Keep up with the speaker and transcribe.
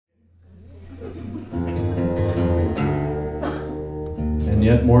and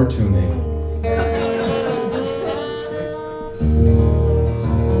yet more tuning.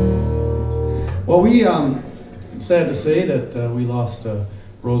 Well, I'm sad to say that we lost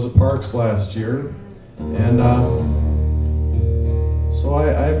Rosa Parks last year, and so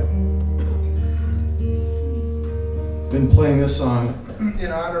I've been playing this song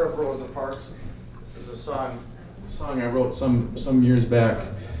in honor of Rosa Parks. This is a song I wrote some years back.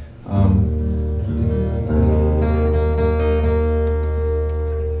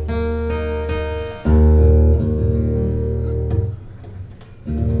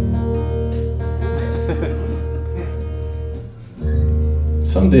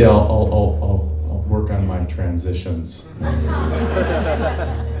 Someday I'll work on my transitions.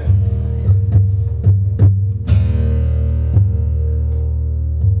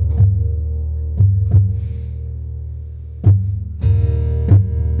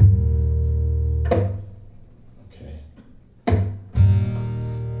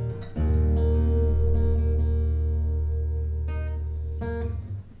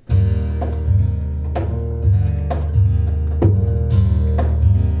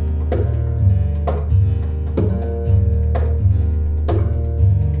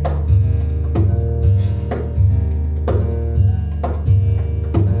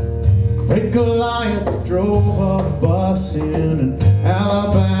 Great Goliath drove a bus in an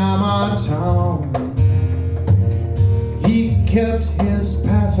Alabama town. He kept his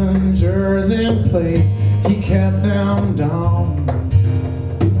passengers in place. He kept them down.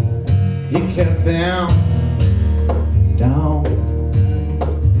 He kept them down.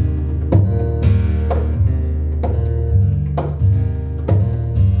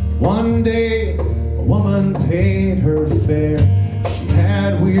 One day, a woman paid her fare. She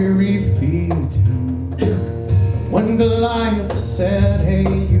had weary feet. When Goliath said, "Hey,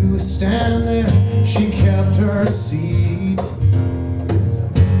 you stand there," she kept her seat.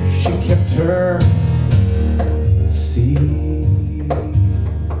 She kept her seat.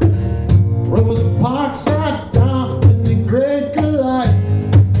 Rosa Parks sat down and the great Goliath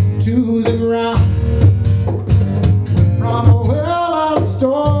to the ground. From a well of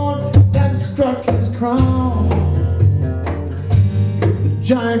stone that struck his crown, the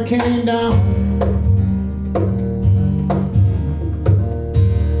giant came down.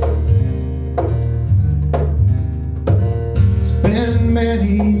 It's been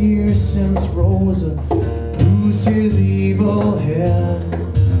many years since Rosa loosed his evil head.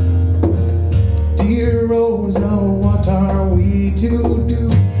 Dear Rosa, what are we to do?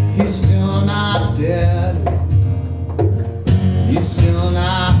 He's still not dead. He's still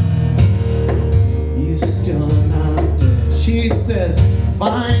not dead. She says,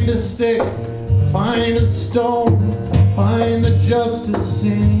 find a stick, find a stone, find the justice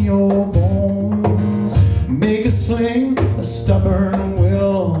in your bones. Make a sling, a stubborn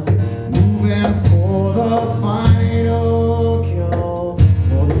will, moving for the final kill,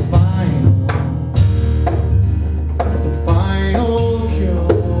 for the final kill.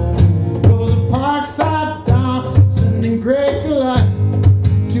 Rosa Parks sat down, sending great Goliath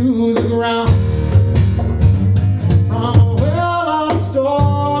to the ground. From a well of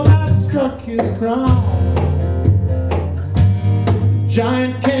storm that struck his crown, the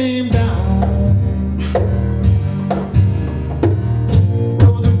giant came down.